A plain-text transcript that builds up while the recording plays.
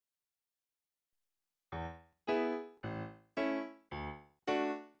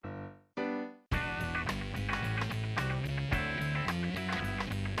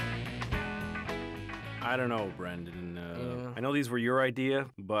I don't know, Brendan. Yeah. I know these were your idea,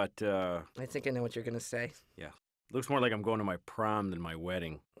 but I think I know what you're gonna say. yeah. Looks more like I'm going to my prom than my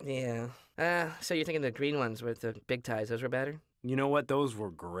wedding. Yeah. So you're thinking the green ones with the big ties, those were better? You know what? Those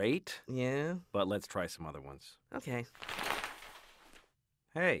were great, Yeah. but let's try some other ones. Okay.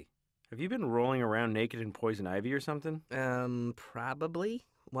 Hey, have you been rolling around naked in poison ivy or something? Probably.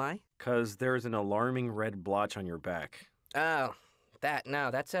 Why? 'Cause there's an alarming red blotch on your back. Oh,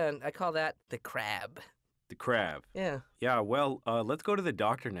 that's I call that the crab. The crab. Yeah. Yeah, well, let's go to the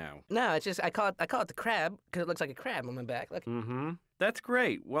doctor now. No, it's just I call it the crab because it looks like a crab on my back. Look. Mm-hmm. That's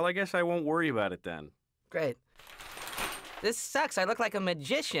great. Well, I guess I won't worry about it then. Great. This sucks. I look like a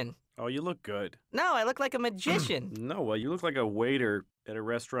magician. Oh, you look good. No, I look like a magician. No, well, you look like a waiter at a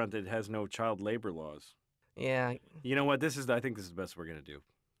restaurant that has no child labor laws. Yeah. You know what? I think this is the best we're gonna do.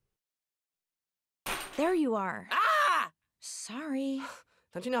 There you are. Ah! Sorry.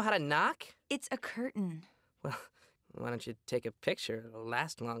 Don't you know how to knock? It's a curtain. Well, why don't you take a picture? It'll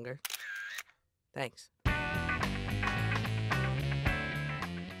last longer. Thanks.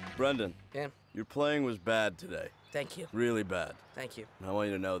 Brendan, Yeah. your playing was bad today. Thank you. Really bad. Thank you. And I want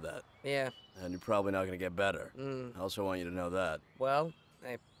you to know that. Yeah. And you're probably not going to get better. I also want you to know that. Well,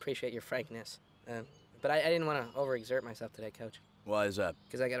 I appreciate your frankness. But I didn't want to overexert myself today, Coach. Why is that?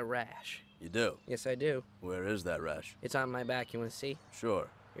 Because I got a rash. You do? Yes, I do. Where is that rash? It's on my back. You want to see? Sure.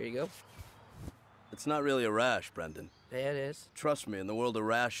 Here you go. It's not really a rash, Brendan. There it is. Trust me, in the world of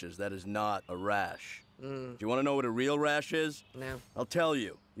rashes, that is not a rash. Do you want to know what a real rash is? No. I'll tell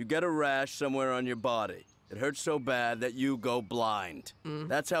you. You get a rash somewhere on your body. It hurts so bad that you go blind.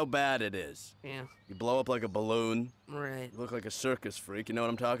 That's how bad it is. Yeah. You blow up like a balloon. Right. You look like a circus freak. You know what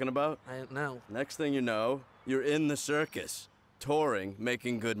I'm talking about? I don't know. Next thing you know, you're in the circus, touring,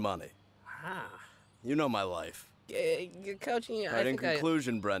 making good money. Ah. You know my life. You're coaching. All right, in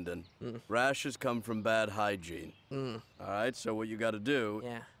conclusion, Brendan, rashes come from bad hygiene. All right, so what you got to do,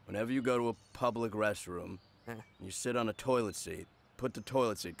 Yeah. whenever you go to a public restroom, you sit on a toilet seat, put the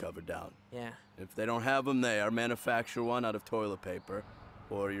toilet seat cover down. Yeah. If they don't have them there, manufacture one out of toilet paper,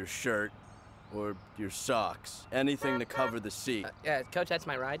 or your shirt, or your socks. Anything to cover the seat. Yeah, Coach, that's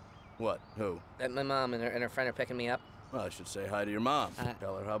my ride. What? Who? My mom and her friend are picking me up. Well, I should say hi to your mom.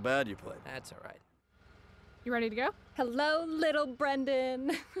 Tell her how bad you played. That's all right. You ready to go? Hello, little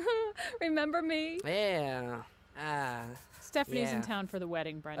Brendan. Remember me? Yeah. Stephanie's Yeah. in town for the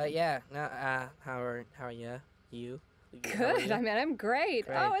wedding, Brendan. Yeah. No. How are you? You? Good. I mean, I'm great.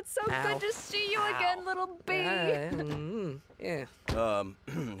 Great. Oh, it's so Ow. good to see you again, little bee. Yeah.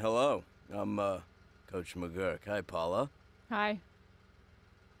 Hello. I'm, Coach McGurk. Hi, Paula. Hi.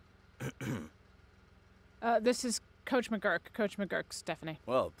 This is Coach McGurk. Coach McGurk, Stephanie.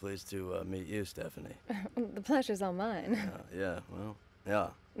 Well, pleased to meet you, Stephanie. The pleasure's all mine. Yeah, well, yeah.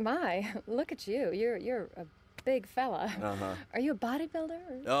 My, look at you. You're a big fella. Uh-huh. Are you a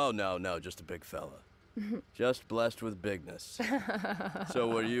bodybuilder? Oh, no, just a big fella. Just blessed with bigness. So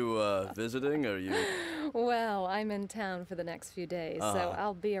were you, visiting, or you... Well, I'm in town for the next few days, so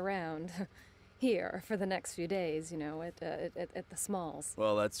I'll be around here for the next few days, you know, at the Smalls.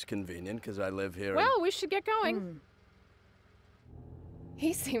 Well, that's convenient, because I live here Well, we should get going.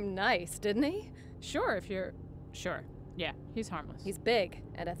 He seemed nice, didn't he? Sure, if you're... Sure. Yeah, he's harmless. He's big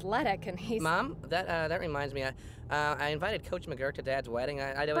and athletic, and he's... Mom, that reminds me. I invited Coach McGurk to Dad's wedding.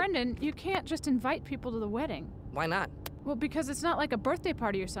 Brendan, you can't just invite people to the wedding. Why not? Well, because it's not like a birthday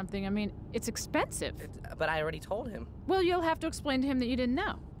party or something. I mean, it's expensive. But I already told him. Well, you'll have to explain to him that you didn't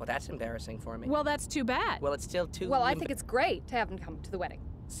know. Well, that's embarrassing for me. Well, that's too bad. Well, it's still too. Well, I think it's great to have him come to the wedding.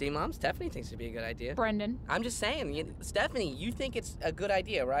 See, Mom, Stephanie thinks it'd be a good idea. Brendan. I'm just saying, Stephanie, you think it's a good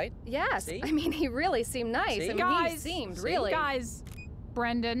idea, right? Yes. See? I mean, he really seemed nice. See? I mean, Guys, he seemed see? really... Guys,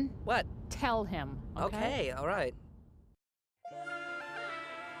 Brendan, What? tell him, Okay, all right.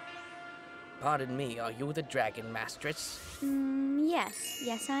 Pardon me, are you the Dragon Mastress?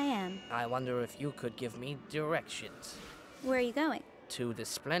 Yes, I am. I wonder if you could give me directions Where are you going? to the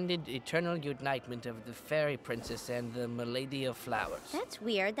splendid eternal unitement of the fairy princess and the Milady of Flowers. That's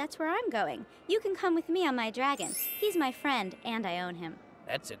weird. That's where I'm going. You can come with me on my dragon. He's my friend, and I own him.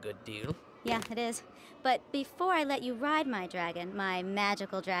 That's a good deal. Yeah, it is. But before I let you ride my dragon, my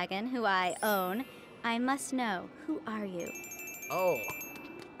magical dragon, who I own, I must know, who are you? Oh,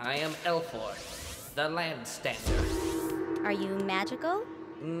 I am Elfor, the Land Stander. Are you magical?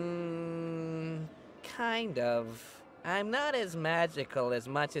 Kind of. I'm not as magical as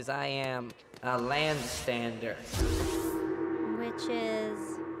much as I am a Land Stander. Which is...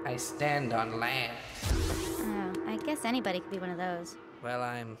 I stand on land. Oh, I guess anybody could be one of those. Well,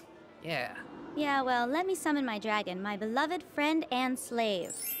 I'm Yeah. Yeah, well, let me summon my dragon, my beloved friend and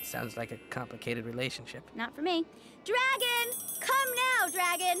slave. Sounds like a complicated relationship. Not for me. Dragon! Come now,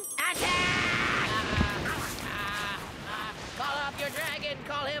 dragon! Call off your dragon!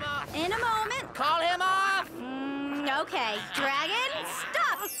 Call him off! In a moment. Call him off! Okay, dragon,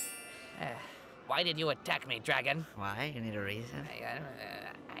 stop! Why did you attack me, dragon? Why? You need a reason?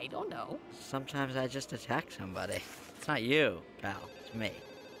 I don't know. Sometimes I just attack somebody. It's not you, pal. It's me.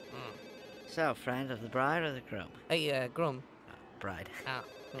 So, friend of the bride or the groom? Hey, groom. Bride. Oh.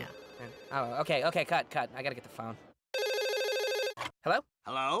 Yeah. Oh, okay, cut. I gotta get the phone. Hello?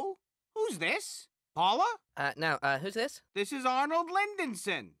 Hello? Who's this? Paula? No, who's this? This is Arnold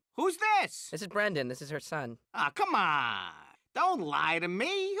Lindenson. Who's this? This is Brendan. This is her son. Ah, come on. Don't lie to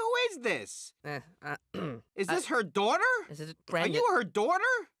me. Who is this? Is this her daughter? This is Are Brendan. you her daughter?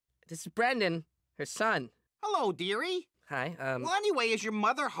 This is Brendan, her son. Hello, dearie. Hi. Well, anyway, is your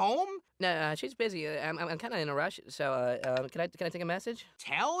mother home? No, she's busy. I'm kind of in a rush. So, can I take a message?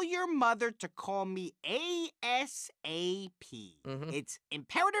 Tell your mother to call me ASAP. It's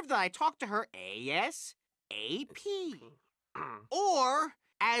imperative that I talk to her ASAP. Or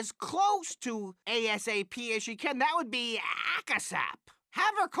as close to ASAP as she can. That would be ACASAP.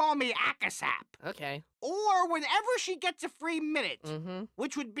 Have her call me ACASAP. Okay. Or whenever she gets a free minute,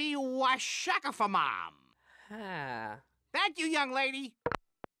 which would be Washakafamam. Ah. Thank you, young lady.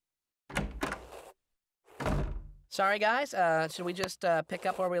 Sorry, guys. Should we just pick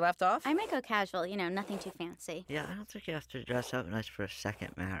up where we left off? I might go casual, nothing too fancy. Yeah, I don't think you have to dress up nice for a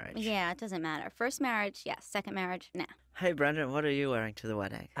second marriage. Yeah, it doesn't matter. First marriage, yes. Second marriage, nah. Hey, Brendan, what are you wearing to the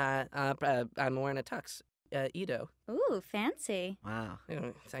wedding? I'm wearing a tux. Edo. Ooh, fancy. Wow.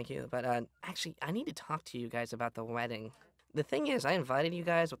 Thank you. But actually, I need to talk to you guys about the wedding. The thing is, I invited you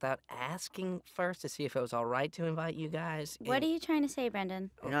guys without asking first to see if it was all right to invite you guys. What are you trying to say,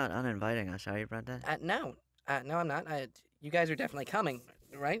 Brendan? You're not uninviting us, are you, Brendan? No. No, I'm not. You guys are definitely coming,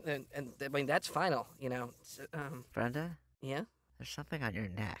 right? And I mean, that's final, So, Brenda? Yeah? There's something on your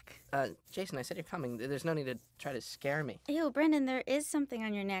neck. Jason, I said you're coming. There's no need to try to scare me. Ew, Brendan, there is something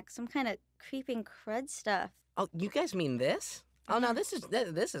on your neck. Some kind of creeping crud stuff. Oh, you guys mean this? Oh, no, this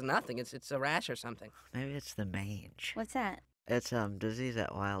is nothing. It's a rash or something. Maybe it's the mange. What's that? It's disease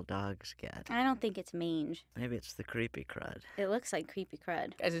that wild dogs get. I don't think it's mange. Maybe it's the creepy crud. It looks like creepy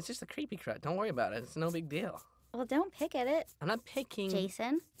crud. Guys, it's just a creepy crud. Don't worry about it. It's no big deal. Well, don't pick at it. I'm not picking.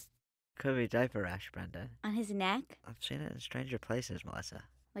 Jason? Could be diaper rash, Brenda. On his neck? I've seen it in stranger places, Melissa.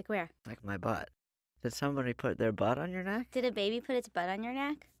 Like where? Like my butt. Did somebody put their butt on your neck? Did a baby put its butt on your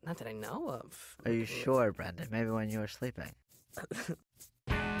neck? Not that I know of. Are you sure, Brendan? Maybe when you were sleeping.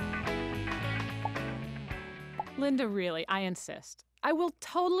 Linda, really, I insist. I will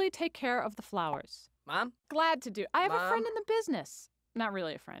totally take care of the flowers. Mom? Glad to do. I have a friend Mom? in the business. Not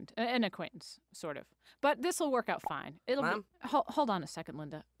really a friend, an acquaintance, sort of. But this will work out fine. It'll Mom? be. Hold on a second,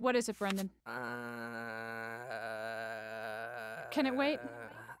 Linda. What is it, Brendan? Can it wait?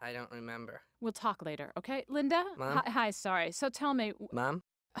 I don't remember. We'll talk later, okay? Linda? Mom? Hi, sorry. So tell me. Mom?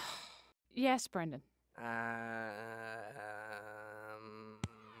 Yes, Brendan.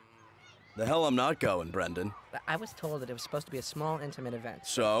 The hell I'm not going, Brendan. I was told that it was supposed to be a small, intimate event.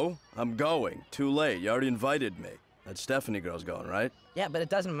 So, I'm going. Too late. You already invited me. That Stephanie girl's going, right? Yeah, but it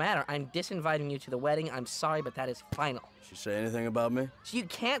doesn't matter. I'm disinviting you to the wedding. I'm sorry, but that is final. She say anything about me? You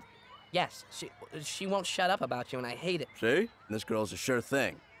can't. Yes, she won't shut up about you, and I hate it. See? This girl's a sure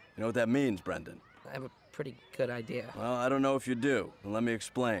thing. You know what that means, Brendan? I have a pretty good idea. Well, I don't know if you do. And let me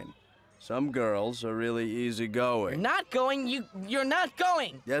explain. Some girls are really easygoing. Not going. You're not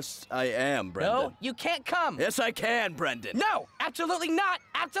going. Yes, I am, Brendan. No, you can't come. Yes, I can, Brendan. No, absolutely not.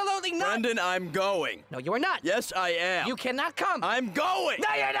 Absolutely not. Brendan, I'm going. No, you are not. Yes, I am. You cannot come. I'm going.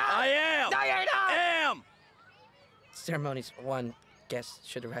 No, you're not. I am. No, you're not. Am. Ceremonies 1. Guests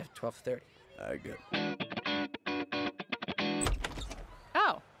should arrive at 12:30. All right, good.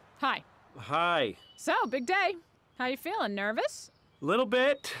 Oh, hi. Hi. So, big day. How you feeling? Nervous? Little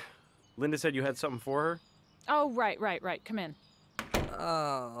bit. Linda said you had something for her? Oh, right. Come in.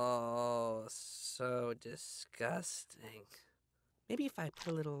 Oh, so disgusting. Maybe if I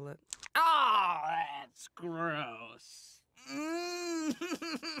put a little. Oh, that's gross. I'm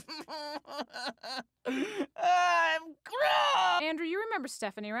gross. Andrew, you remember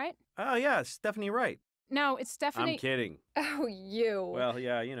Stephanie, right? Oh, yeah, Stephanie Wright. No, it's Stephanie. I'm kidding. Oh, you. Well,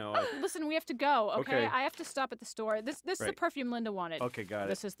 yeah, you know. Listen, we have to go, okay? Okay. I have to stop at the store. This is the Right. perfume Linda wanted. Okay, got it.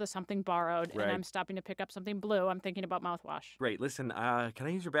 This is the something borrowed, Right. and I'm stopping to pick up something blue. I'm thinking about mouthwash. Great. Listen, can I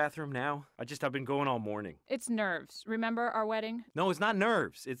use your bathroom now? I've been going all morning. It's nerves. Remember our wedding? No, it's not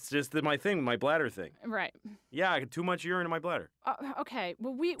nerves. It's just my bladder thing. Right. Yeah, I got too much urine in my bladder. Okay.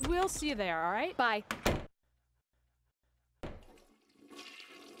 Well, we'll see you there, all right? Bye.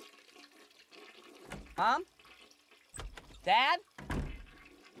 Mom? Dad?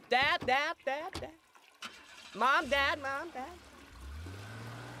 Dad? Mom, Dad?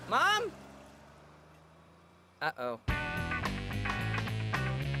 Mom? Uh-oh.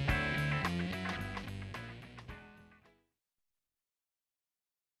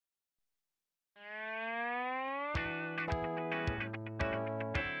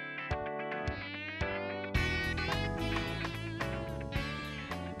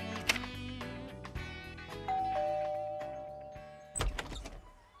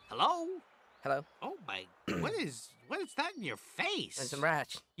 Hello? Hello? Oh my, what is that in your face? There's some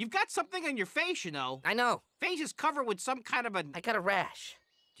rash. You've got something on your face, you know. I know. Face is covered with some kind of a... I got a rash.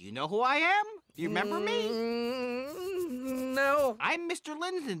 Do you know who I am? Do you remember me? No. I'm Mr.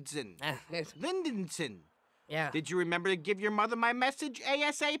 Lindenson. Yes. Lindenson. Yeah. Did you remember to give your mother my message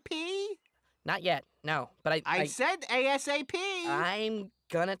ASAP? Not yet. No. But I said ASAP. I'm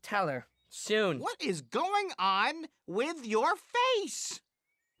gonna tell her soon. What is going on with your face?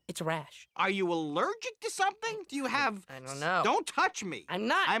 It's a rash. Are you allergic to something? Do you have... I don't know. Don't touch me. I'm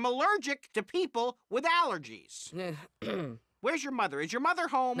not. I'm allergic to people with allergies. Where's your mother? Is your mother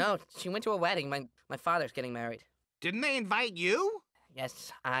home? No, she went to a wedding. My father's getting married. Didn't they invite you?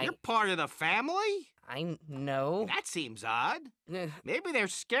 Yes, You're part of the family? I know. That seems odd. Eh, Maybe they're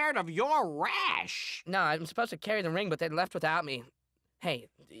scared of your rash. No, I'm supposed to carry the ring, but they left without me. Hey,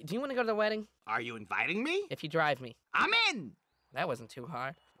 do you want to go to the wedding? Are you inviting me? If you drive me. I'm in. That wasn't too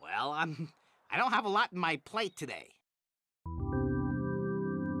hard. Well, I don't have a lot in my plate today.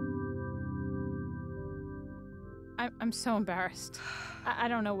 I'm so embarrassed. I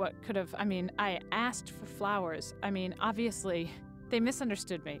don't know what could have... I mean, I asked for flowers. I mean, obviously, they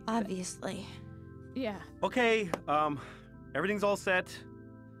misunderstood me. Obviously. Yeah. Okay, everything's all set,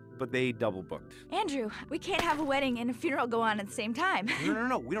 but they double booked. Andrew, we can't have a wedding and a funeral go on at the same time.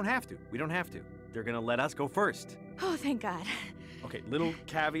 No, we don't have to. We don't have to. They're gonna let us go first. Oh, thank God. Okay, little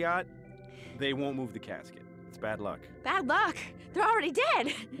caveat, they won't move the casket. It's bad luck. Bad luck. They're already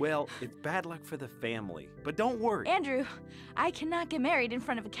dead. Well, it's bad luck for the family, but don't worry. Andrew, I cannot get married in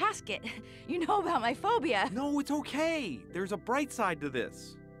front of a casket. You know about my phobia. No, it's okay. There's a bright side to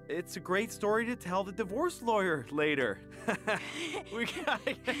this. It's a great story to tell the divorce lawyer later. We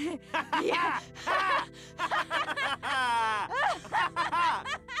gotta Yeah.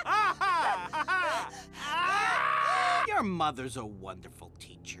 Your mother's a wonderful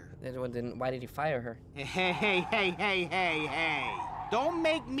teacher. Why did you fire her? Hey. Don't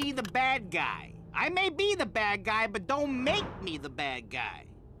make me the bad guy. I may be the bad guy, but don't make me the bad guy.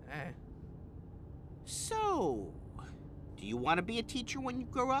 So, do you want to be a teacher when you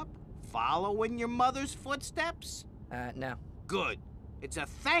grow up? Follow in your mother's footsteps? No. Good. It's a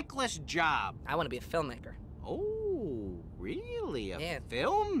thankless job. I want to be a filmmaker. Oh, really? A Yeah.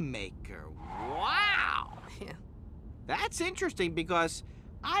 filmmaker? Wow! Yeah. That's interesting because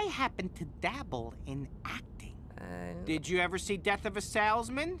I happen to dabble in acting. Did you ever see Death of a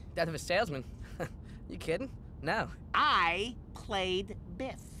Salesman? Death of a Salesman? You kidding? No. I played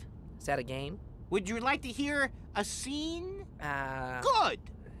Biff. Is that a game? Would you like to hear a scene? Good.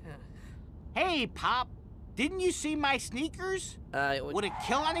 Hey, Pop. Didn't you see my sneakers? Would it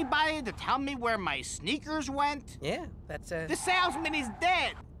kill anybody to tell me where my sneakers went? Yeah, that's The salesman is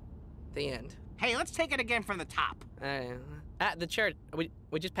dead. the end. Hey, let's take it again from the top. At the church,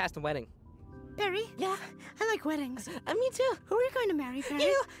 we just passed the wedding. Perry? Yeah? I like weddings. Me too. Who are you going to marry, Perry?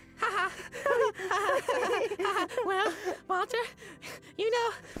 You. Well, Walter, you know,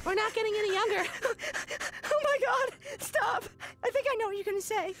 we're not getting any younger. Oh my God, stop. I think I know what you're going to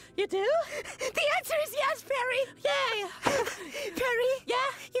say. You do? The answer is yes, Perry. Yay. Perry? Yeah?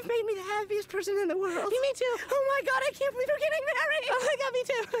 You've made me the happiest person in the world. Me too. Oh my God, I can't believe we're getting married. Oh my God, me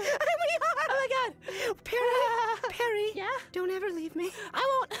too. And we are. Oh my God. Perry, yeah? Don't ever leave me. I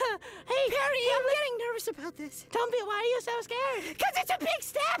won't. Hey, Perry, I'm getting nervous about this. Don't be. Why are you so scared? Because it's a big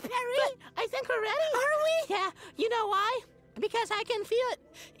step, Perry. But I think we're ready. Are we? Yeah. You know why? Because I can feel it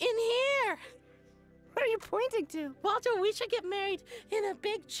in here. What are you pointing to? Walter, we should get married in a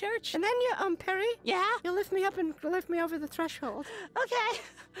big church. And then you, Perry? Yeah? You'll lift me up and lift me over the threshold. Okay.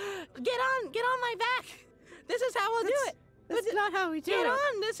 Get on my back. This is how we'll do it. That's not how we do it. Get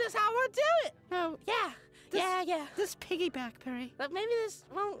on, this is how we'll do it. No, Yeah. this piggyback, Perry. But maybe this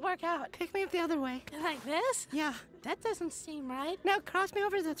won't work out. Pick me up the other way. Like this? Yeah. That doesn't seem right. Now cross me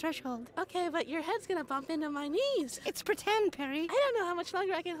over the threshold. Okay, but your head's gonna bump into my knees. It's pretend, Perry. I don't know how much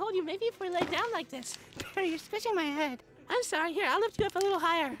longer I can hold you. Maybe if we lay down like this. Perry, you're squishing my head. I'm sorry. Here, I'll lift you up a little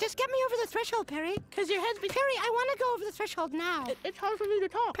higher. Just get me over the threshold, Perry. Because your head's Perry, I want to go over the threshold now. It's hard for me to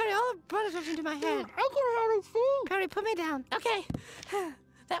talk. Perry, all the blood is into my head. I can hardly see. Perry, put me down. Okay.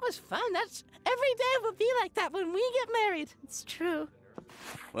 That was fun. That's every day will be like that when we get married. It's true.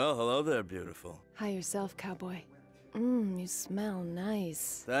 Well, hello there, beautiful. Hi yourself, cowboy. You smell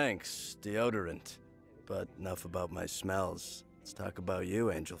nice. Thanks, deodorant. But enough about my smells. Let's talk about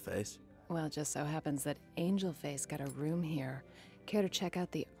you, Angel Face. Well, it just so happens that Angel Face got a room here. Care to check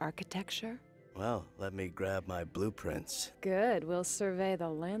out the architecture? Well, let me grab my blueprints. Good. We'll survey the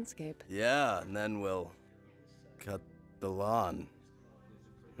landscape. Yeah, and then we'll cut the lawn.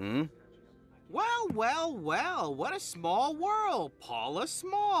 Well, what a small world, Paula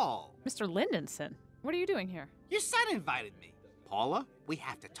Small. Mr. Lindenson, what are you doing here? Your son invited me. Paula, we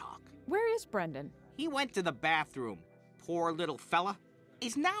have to talk. Where is Brendan? He went to the bathroom. Poor little fella.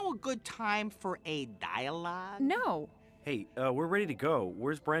 Is now a good time for a dialogue? No. Hey, we're ready to go.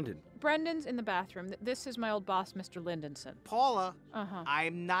 Where's Brendan? Brendan's in the bathroom. This is my old boss, Mr. Lindenson. Paula, Uh-huh.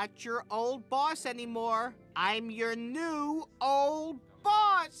 I'm not your old boss anymore. I'm your new old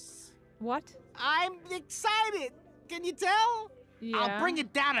boss. What? I'm excited. Can you tell? Yeah. I'll bring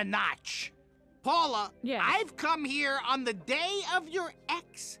it down a notch. Paula, Yes. I've come here on the day of your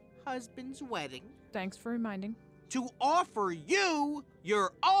ex-husband's wedding Thanks for reminding. to offer you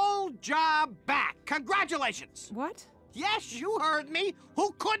your old job back. Congratulations. What? Yes, you heard me.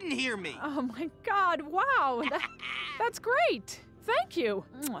 Who couldn't hear me? Oh my God! Wow, that's great. Thank you.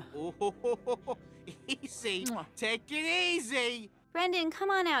 Mwah. Oh, easy. Mwah. Take it easy. Brendan, come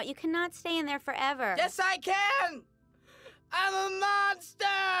on out. You cannot stay in there forever. Yes, I can. I'm a monster.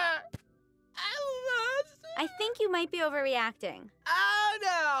 I'm a monster. I think you might be overreacting. Oh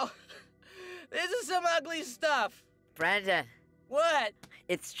no. This is some ugly stuff. Brendan, What?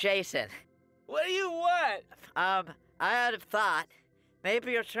 it's Jason. What do you want? I had a thought.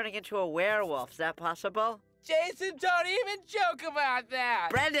 Maybe you're turning into a werewolf. Is that possible? Jason, don't even joke about that.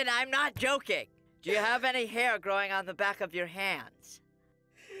 Brendan, I'm not joking. Do you have any hair growing on the back of your hands?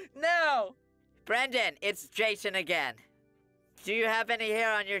 No. Brendan, it's Jason again. Do you have any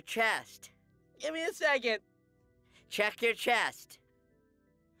hair on your chest? Give me a second. Check your chest.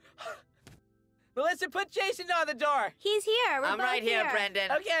 Melissa, put Jason on the door. He's here. We're I'm both right here,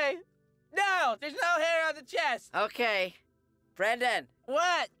 Brendan. Okay. No, there's no hair on the chest. Okay. Brendan,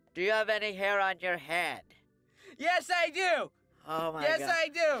 What? do you have any hair on your head? Yes, I do. Oh my Yes, god. I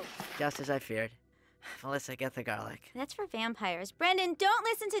do. Just as I feared. Melissa, get the garlic. That's for vampires. Brendan, don't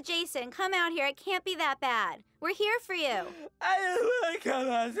listen to Jason. Come out here. It can't be that bad. We're here for you. I just want to come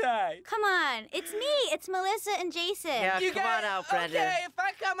outside. Come on. It's me. It's Melissa and Jason. Yeah, You come on out, Brendan. Okay, if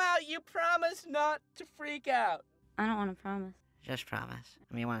I come out, you promise not to freak out. I don't want to promise. Just promise.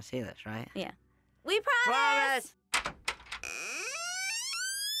 I mean, you want to see this, right? Yeah. We promise.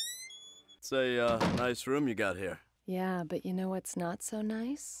 It's a nice room you got here. Yeah, but you know what's not so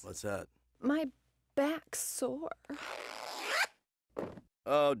nice? What's that? My back's sore.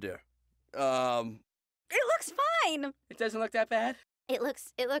 Oh dear. It looks fine. It doesn't look that bad? It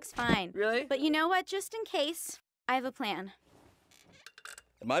looks fine. Really? But you know what? Just in case, I have a plan.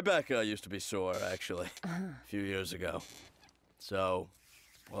 My back used to be sore, actually, a few years ago. So,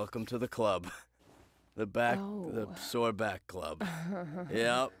 welcome to the club. The sore back club.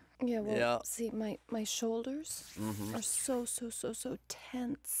 Yep. Yeah, well, Yeah. see, my shoulders are so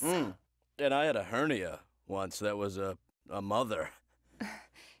tense. And I had a hernia once that was a mother.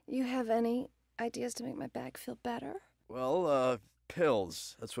 You have any ideas to make my back feel better? Well,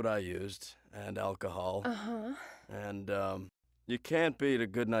 pills. That's what I used. And alcohol. Uh-huh. And, you can't beat a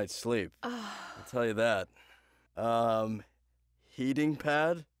good night's sleep. I'll tell you that. Heating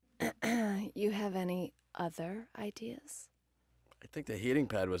pad? You have any other ideas? I think the heating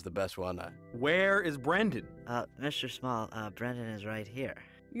pad was the best one. Where is Brendan? Mr. Small, Brendan is right here.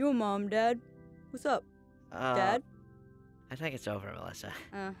 Yo, Mom, Dad. What's up? Dad? I think it's over, Melissa.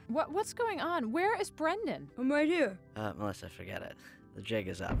 What's going on? Where is Brendan? I'm right here. Melissa, forget it. The jig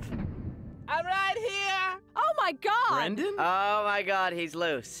is up. I'm right here. Oh my God! Brendan? Oh my god, he's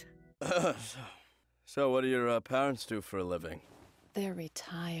loose. So what do your parents do for a living? They're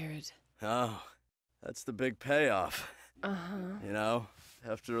retired. Oh, that's the big payoff. Uh-huh. You know,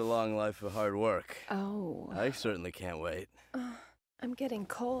 after a long life of hard work. Oh. I certainly can't wait. I'm getting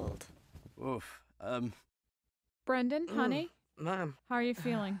cold. Oof. Brendan, honey, Mom. how are you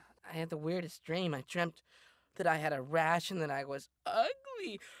feeling? I had the weirdest dream. I dreamt that I had a rash and that I was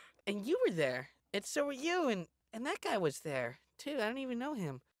ugly. And you were there. And so were you. And that guy was there, too. I don't even know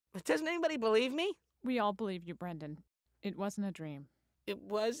him. But doesn't anybody believe me? We all believe you, Brendan. It wasn't a dream. It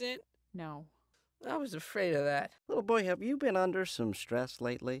wasn't? No. I was afraid of that. Little boy, have you been under some stress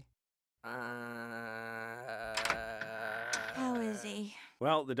lately? How is he?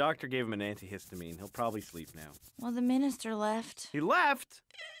 Well, the doctor gave him an antihistamine. He'll probably sleep now. Well, the minister left. He left?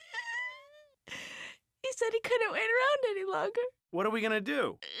 He said he couldn't wait around any longer. What are we gonna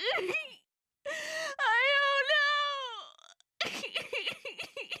do? I don't know.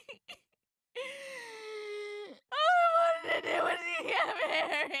 All I wanted to do was get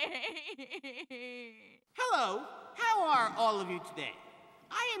married. Hello, how are all of you today?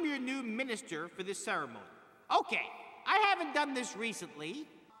 I am your new minister for this ceremony. Okay, I haven't done this recently,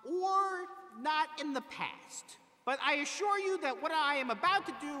 or not in the past. But I assure you that what I am about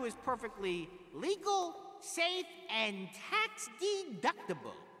to do is perfectly legal, safe, and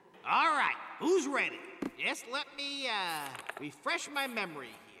tax-deductible. All right, who's ready? Just let me refresh my memory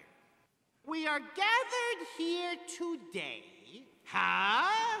here. We are gathered here today.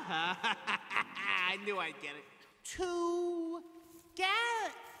 I knew I'd get it.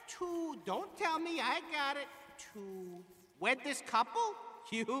 Don't tell me, I got it. To wed this couple?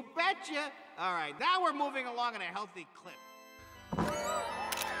 You betcha. All right, now we're moving along at a healthy clip.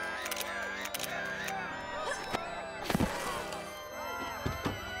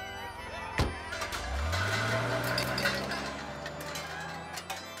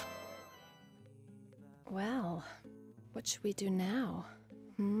 Well, what should we do now?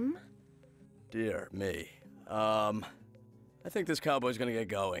 Dear me. I think this cowboy's gonna get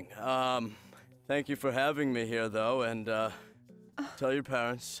going. Thank you for having me here, though, and, tell your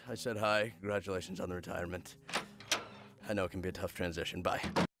parents I said hi. Congratulations on the retirement. I know it can be a tough transition. Bye.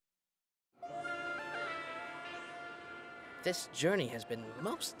 This journey has been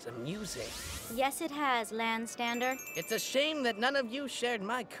most amusing. Yes, it has, Landstander. It's a shame that none of you shared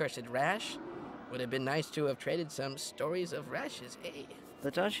my cursed rash. Would have been nice to have traded some stories of rashes, eh?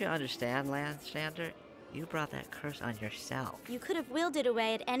 But don't you understand, Landstander? You brought that curse on yourself. You could have willed it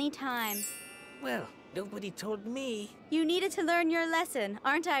away at any time. Well, nobody told me. You needed to learn your lesson,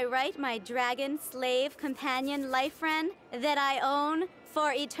 aren't I right, my dragon, slave, companion, life friend that I own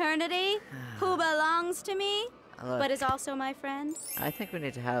for eternity, who belongs to me, Look, but is also my friend? I think we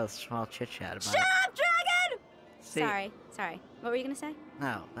need to have a small chit-chat about Shut up, dragon! See, Sorry. What were you gonna say?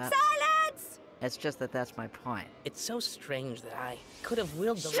 No, that's... Silence! It's just that that's my point. It's so strange that I could have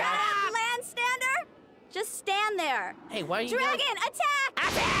willed the Shut up, Landstander! Just stand there. Hey, why are you Dragon, attack!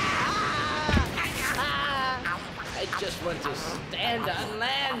 I just want to stand on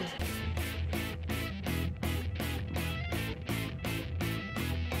land.